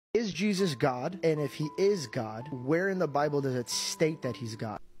is Jesus God? And if he is God, where in the Bible does it state that he's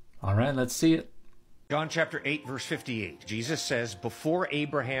God? All right, let's see it. John chapter 8, verse 58. Jesus says, "Before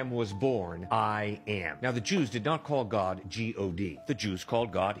Abraham was born, I am." Now, the Jews did not call God G-O-D. The Jews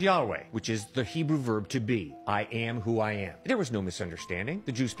called God Yahweh, which is the Hebrew verb to be. I am who I am. There was no misunderstanding.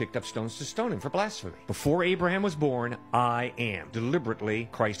 The Jews picked up stones to stone him for blasphemy. Before Abraham was born, I am. Deliberately,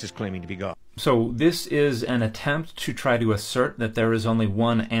 Christ is claiming to be God. So this is an attempt to try to assert that there is only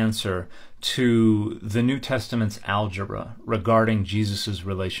one answer to the New Testament's algebra regarding Jesus'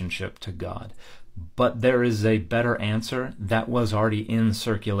 relationship to God. But there is a better answer that was already in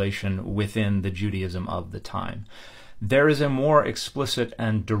circulation within the Judaism of the time. There is a more explicit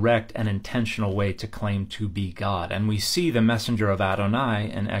and direct and intentional way to claim to be God. And we see the messenger of Adonai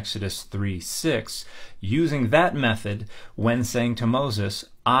in Exodus 3:6 using that method when saying to Moses,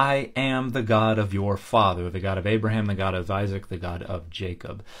 "I am the God of your father," the God of Abraham, the God of Isaac, the God of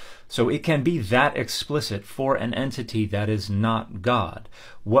Jacob. So it can be that explicit for an entity that is not God.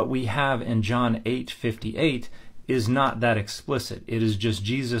 What we have in John 8:58 is not that explicit. It is just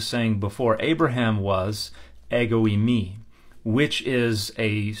Jesus saying, "Before Abraham was, ego eimi," which is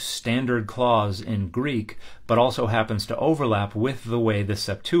a standard clause in Greek, but also happens to overlap with the way the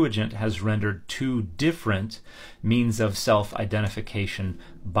Septuagint has rendered two different means of self-identification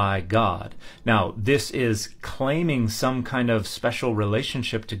by God. Now, this is claiming some kind of special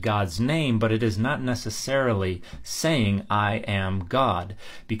relationship to God's name, but it is not necessarily saying, "I am God,"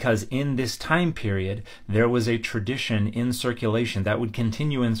 because in this time period, there was a tradition in circulation that would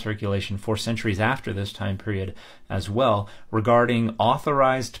continue in circulation for centuries after this time period as well, regarding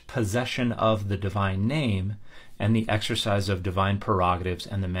authorized possession of the divine name and the exercise of divine prerogatives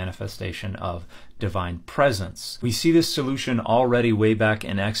and the manifestation of divine presence. We see this solution already way back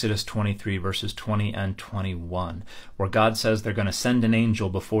in Exodus 23 verses 20 and 21, where God says they're going to send an angel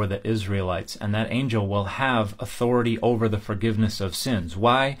before the Israelites, and that angel will have authority over the forgiveness of sins.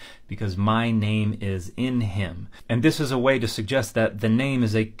 Why? Because my name is in him. And this is a way to suggest that the name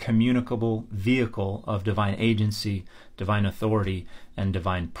is a communicable vehicle of divine agency, divine authority, and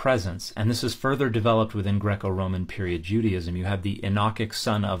divine presence. And this is further developed within Greco-Roman period Judaism. You have the Enochic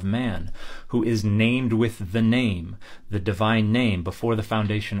Son of Man, who is named with the name, the divine name, before the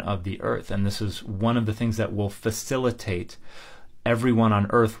foundation of the earth. And this is one of the things that will facilitate everyone on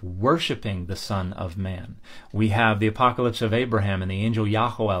earth worshiping the Son of Man. We have the Apocalypse of Abraham and the angel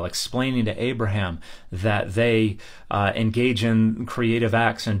Yahuel explaining to Abraham that they engage in creative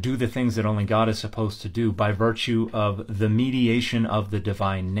acts and do the things that only God is supposed to do by virtue of the mediation of the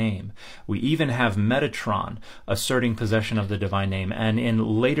divine name. We even have Metatron asserting possession of the divine name, and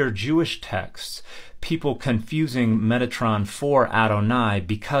in later Jewish texts, people confusing Metatron for Adonai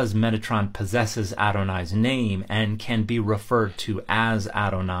because Metatron possesses Adonai's name and can be referred to as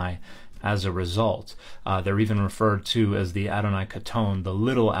Adonai as a result. They're even referred to as the Adonai Katon, the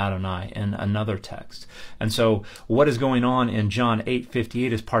little Adonai, in another text. And so what is going on in John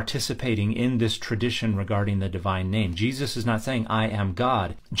 8:58 is participating in this tradition regarding the divine name. Jesus is not saying, "I am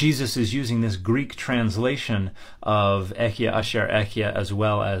God." Jesus is using this Greek translation of Echia Asher Echia as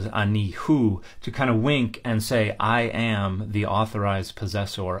well as Ani Hu to kind of wink and say, "I am the authorized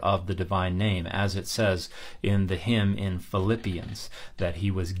possessor of the divine name," as it says in the hymn in Philippians, that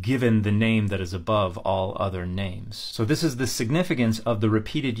he was given the name that is above all other names. So this is the significance of the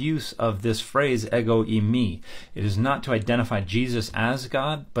repeated use of this phrase, ego eimi. It is not to identify Jesus as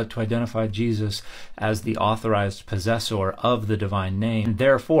God, but to identify Jesus as the authorized possessor of the divine name, and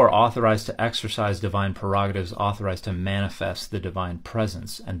therefore authorized to exercise divine prerogatives, authorized to manifest the divine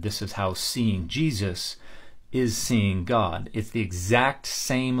presence. And this is how seeing Jesus is seeing God. It's the exact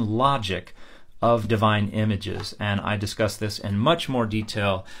same logic of divine images, and I discuss this in much more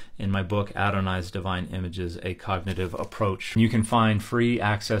detail in my book, Adonai's Divine Images, A Cognitive Approach. You can find free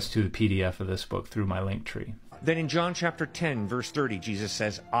access to the PDF of this book through my link tree. Then in John chapter 10, verse 30, Jesus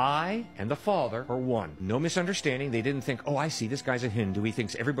says, "I and the Father are one." No misunderstanding. They didn't think, "Oh, I see, this guy's a Hindu. He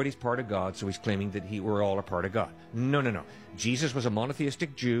thinks everybody's part of God, so he's claiming that we're all a part of God." No, no, no. Jesus was a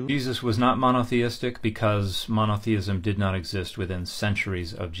monotheistic Jew. Jesus was not monotheistic because monotheism did not exist within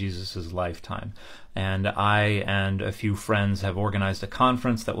centuries of Jesus' lifetime. And I and a few friends have organized a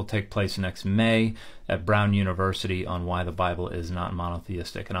conference that will take place next May at Brown University on why the Bible is not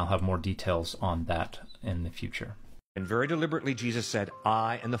monotheistic, and I'll have more details on that in the future. And very deliberately, Jesus said,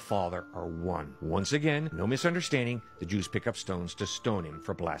 "I and the Father are one." Once again, no misunderstanding. The Jews pick up stones to stone him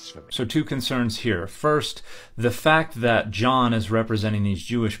for blasphemy. So two concerns here. First, the fact that John is representing these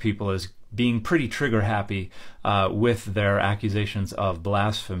Jewish people is being pretty trigger happy with their accusations of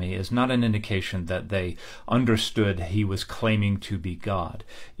blasphemy is not an indication that they understood he was claiming to be God.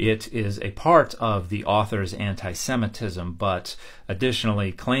 It is a part of the author's anti-Semitism, but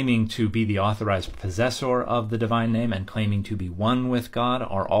additionally, claiming to be the authorized possessor of the divine name and claiming to be one with God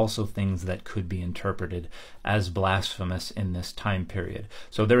are also things that could be interpreted as blasphemous in this time period.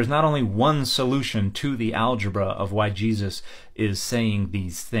 So there is not only one solution to the algebra of why Jesus is saying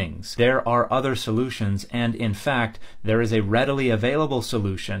these things. There are other solutions, and in fact, there is a readily available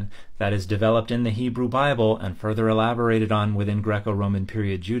solution that is developed in the Hebrew Bible and further elaborated on within Greco-Roman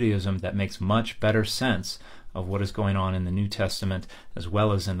period Judaism that makes much better sense of what is going on in the New Testament as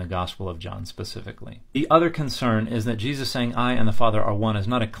well as in the Gospel of John specifically. The other concern is that Jesus saying, I and the Father are one, is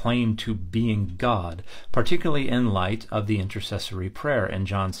not a claim to being God, particularly in light of the intercessory prayer in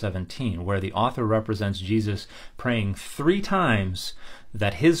John 17, where the author represents Jesus praying 3 times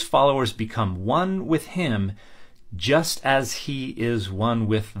that his followers become one with him just as he is one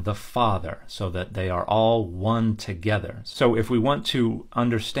with the Father, so that they are all one together. So if we want to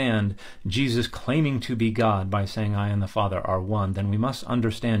understand Jesus claiming to be God by saying, I and the Father are one, then we must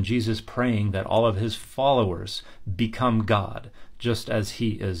understand Jesus praying that all of his followers become God, just as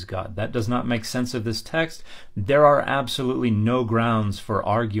he is God. That does not make sense of this text. There are absolutely no grounds for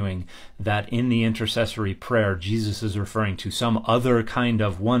arguing that in the intercessory prayer, Jesus is referring to some other kind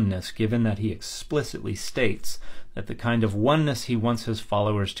of oneness, given that he explicitly states that the kind of oneness he wants his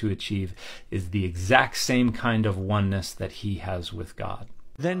followers to achieve is the exact same kind of oneness that he has with God.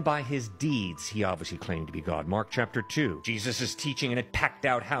 Then by his deeds, he obviously claimed to be God. Mark chapter 2. Jesus is teaching in a packed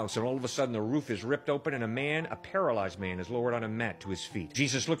out house, and all of a sudden the roof is ripped open, and a paralyzed man, is lowered on a mat to his feet.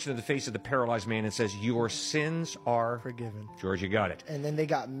 Jesus looks into the face of the paralyzed man and says, your sins are Forgiven. George, you got it. And then they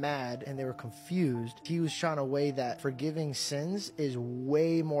got mad and they were confused. He was trying to weigh that forgiving sins is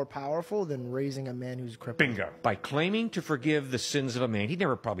way more powerful than raising a man who's crippled. Bingo. By claiming to forgive the sins of a man he'd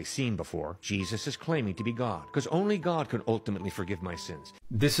never probably seen before, Jesus is claiming to be God, because only God can ultimately forgive my sins.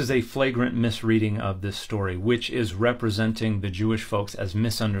 This is a flagrant misreading of this story, which is representing the Jewish folks as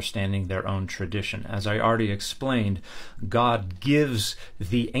misunderstanding their own tradition. As I already explained, God gives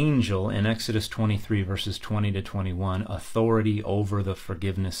the angel in Exodus 23 verses 20 to 21 authority over the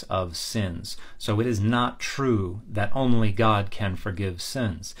forgiveness of sins. So it is not true that only God can forgive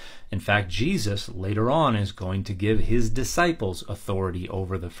sins. In fact, Jesus later on is going to give his disciples authority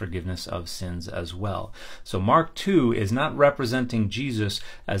over the forgiveness of sins as well. So Mark 2 is not representing Jesus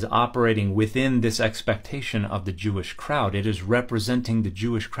as operating within this expectation of the Jewish crowd. It is representing the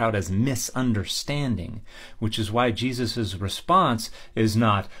Jewish crowd as misunderstanding, which is why Jesus' response is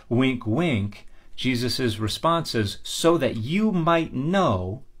not wink, wink. Jesus' response is so that you might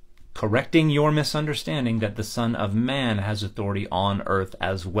know, correcting your misunderstanding, that the Son of Man has authority on earth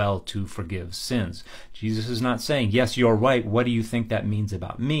as well to forgive sins. Jesus is not saying, yes, you're right, what do you think that means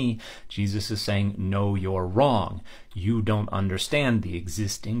about me? Jesus is saying, no, you're wrong. You don't understand the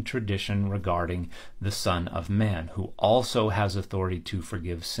existing tradition regarding the Son of Man, who also has authority to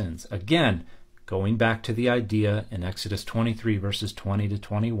forgive sins. Again, going back to the idea in Exodus 23 verses 20 to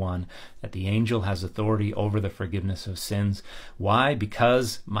 21 that the angel has authority over the forgiveness of sins. Why?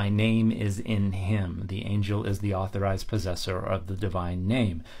 Because my name is in him. The angel is the authorized possessor of the divine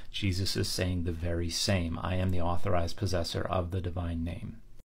name. Jesus is saying the very same. I am the authorized possessor of the divine name.